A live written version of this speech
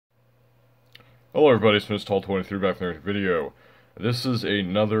Hello everybody, it's Tall23 back in another video. This is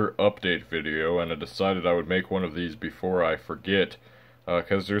another update video, and I decided I would make one of these before I forget,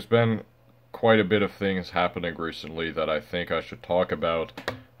 because there's been quite a bit of things happening recently that I think I should talk about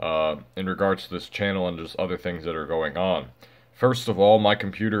in regards to this channel and just other things that are going on. First of all, my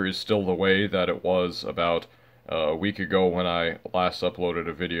computer is still the way that it was about a week ago when I last uploaded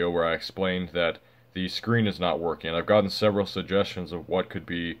a video where I explained that the screen is not working. I've gotten several suggestions of what could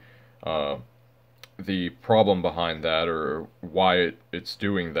be the problem behind that or why it's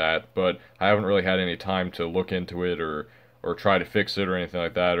doing that, but I haven't really had any time to look into it or try to fix it or anything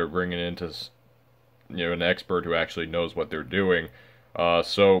like that, or bring it into an expert who actually knows what they're doing.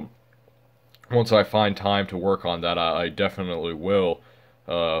 So once I find time to work on that, I definitely will.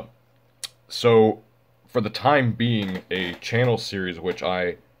 So for the time being, a channel series which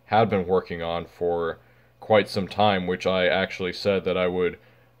I had been working on for quite some time, which I actually said that I would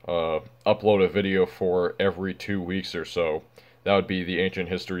upload a video for every 2 weeks or so. That would be the Ancient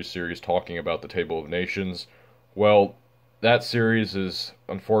History series talking about the Table of Nations. Well, that series is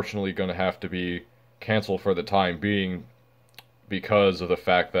unfortunately going to have to be canceled for the time being because of the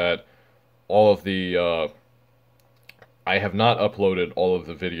fact that all of the I have not uploaded all of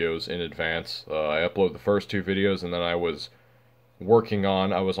the videos in advance. I uploaded the first 2 videos, and then I was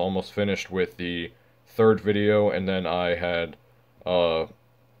almost finished with the third video, and then I had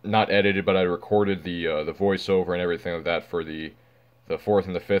not edited, but I recorded the voiceover and everything like that for the fourth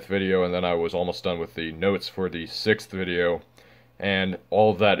and the fifth video, and then I was almost done with the notes for the sixth video, and all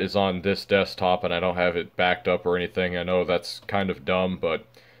of that is on this desktop, and I don't have it backed up or anything. I know that's kind of dumb, but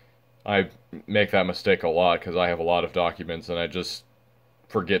I make that mistake a lot because I have a lot of documents and I just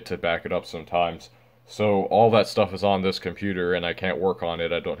forget to back it up sometimes. So all that stuff is on this computer and I can't work on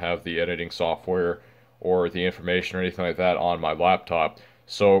it. I don't have the editing software or the information or anything like that on my laptop.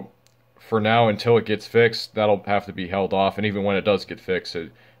 So for now, until it gets fixed, that'll have to be held off. And even when it does get fixed,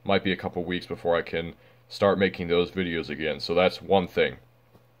 it might be a couple weeks before I can start making those videos again. So that's one thing.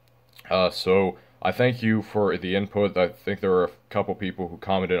 So I thank you for the input. I think there were a couple people who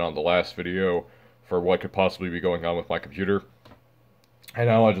commented on the last video for what could possibly be going on with my computer. And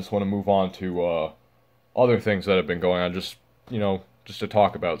now I just want to move on to other things that have been going on, just to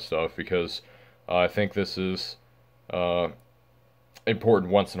talk about stuff, because I think this is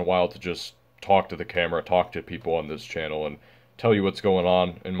important once in a while to just talk to the camera, talk to people on this channel, and tell you what's going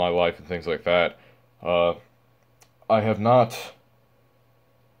on in my life and things like that. I have not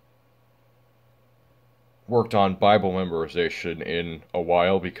worked on Bible memorization in a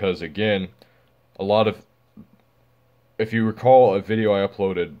while because, again, if you recall a video I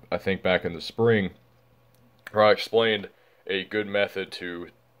uploaded, I think back in the spring, where I explained a good method to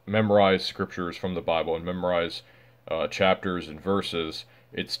memorize scriptures from the Bible and memorize chapters and verses.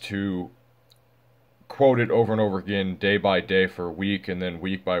 It's to quote it over and over again, day by day for a week, and then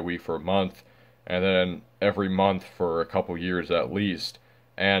week by week for a month, and then every month for a couple years at least.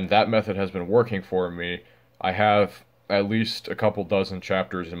 And that method has been working for me. I have at least a couple dozen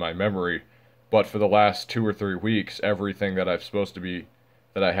chapters in my memory, but for the last 2 or 3 weeks, everything that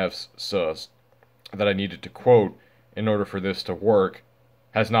that I needed to quote in order for this to work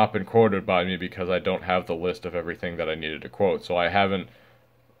has not been quoted by me because I don't have the list of everything that I needed to quote. So I haven't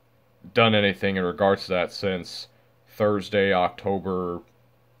done anything in regards to that since Thursday, October,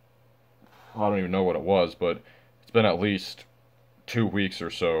 I don't even know what it was, but it's been at least 2 weeks or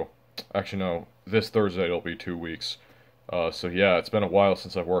so. Actually, no, this Thursday it'll be 2 weeks. So yeah, it's been a while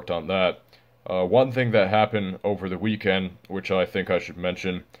since I've worked on that. One thing that happened over the weekend, which I think I should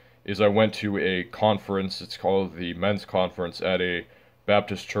mention, is I went to a conference. It's called the Men's Conference at a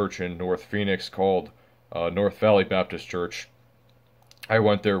Baptist church in North Phoenix called North Valley Baptist Church. I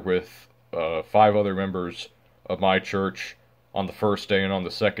went there with 5 other members of my church on the first day, and on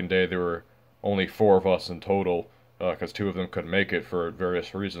the second day there were only 4 of us in total because 2 of them couldn't make it for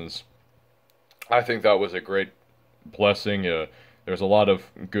various reasons. I think that was a great blessing. There's a lot of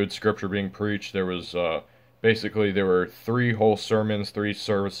good scripture being preached. There was basically there were 3 whole sermons, 3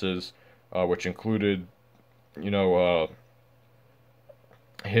 services, which included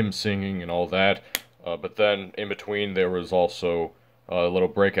hymn singing and all that. But then in between there was also little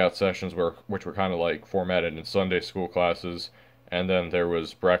breakout sessions which were kind of like formatted in Sunday school classes, and then there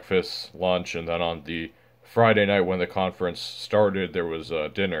was breakfast, lunch, and then on the Friday night when the conference started there was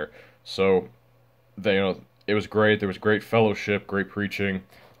dinner. So it was great. There was great fellowship, great preaching.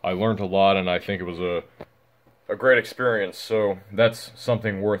 I learned a lot, and I think it was a great experience. So that's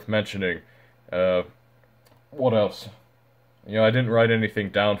something worth mentioning. What else? I didn't write anything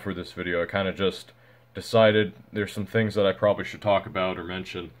down for this video. I kind of just decided there's some things that I probably should talk about or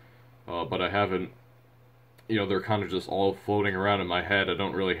mention. but I haven't, they're kind of just all floating around in my head. I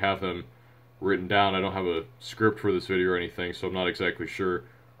don't really have them written down. I don't have a script for this video or anything, so I'm not exactly sure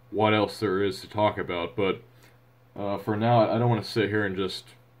what else there is to talk about, but for now, I don't want to sit here and just,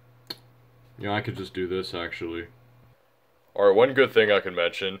 I could just do this, actually. Alright, one good thing I can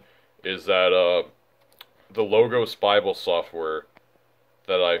mention is that, the Logos Bible software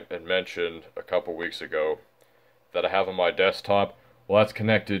that I had mentioned a couple weeks ago that I have on my desktop, well, that's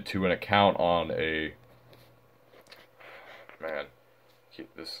connected to an account on a... Man,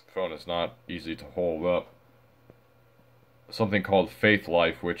 this phone is not easy to hold up. Something called Faith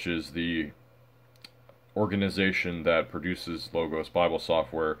Life, which is the organization that produces Logos Bible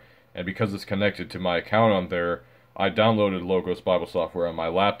software, and because it's connected to my account on there, I downloaded Logos Bible software on my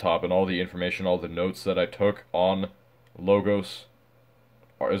laptop, and all the information, all the notes that I took on Logos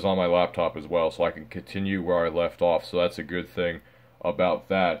is on my laptop as well, so I can continue where I left off, so that's a good thing about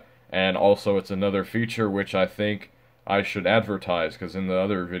that. And also, it's another feature which I think I should advertise, because in the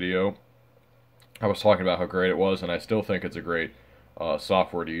other video, I was talking about how great it was, and I still think it's a great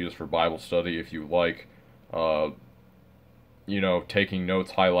software to use for Bible study if you like, taking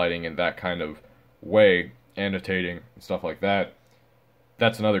notes, highlighting in that kind of way, annotating, and stuff like that.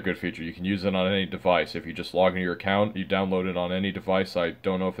 That's another good feature. You can use it on any device. If you just log into your account, you download it on any device. I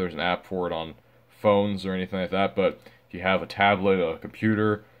don't know if there's an app for it on phones or anything like that, but if you have a tablet, a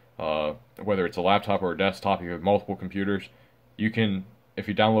computer, whether it's a laptop or a desktop, you have multiple computers, you can, if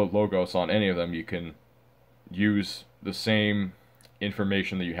you download Logos on any of them, you can use the same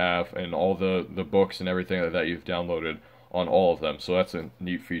information that you have and all the books and everything that you've downloaded on all of them. So that's a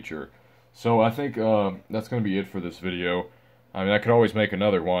neat feature. So I think that's going to be it for this video. I mean, I could always make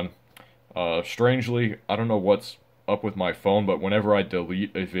another one. Strangely, I don't know what's up with my phone, but whenever I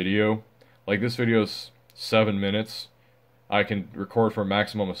delete a video, like this video's 7 minutes, I can record for a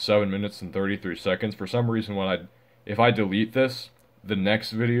maximum of 7 minutes and 33 seconds. For some reason, if I delete this, the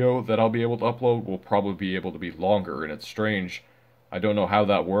next video that I'll be able to upload will probably be able to be longer, and it's strange. I don't know how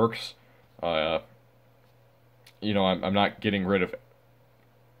that works. I'm not getting rid of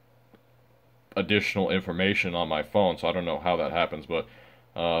additional information on my phone, so I don't know how that happens, but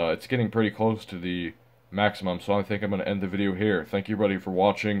it's getting pretty close to the maximum, so I think I'm going to end the video here. Thank you, everybody, for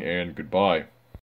watching, and goodbye.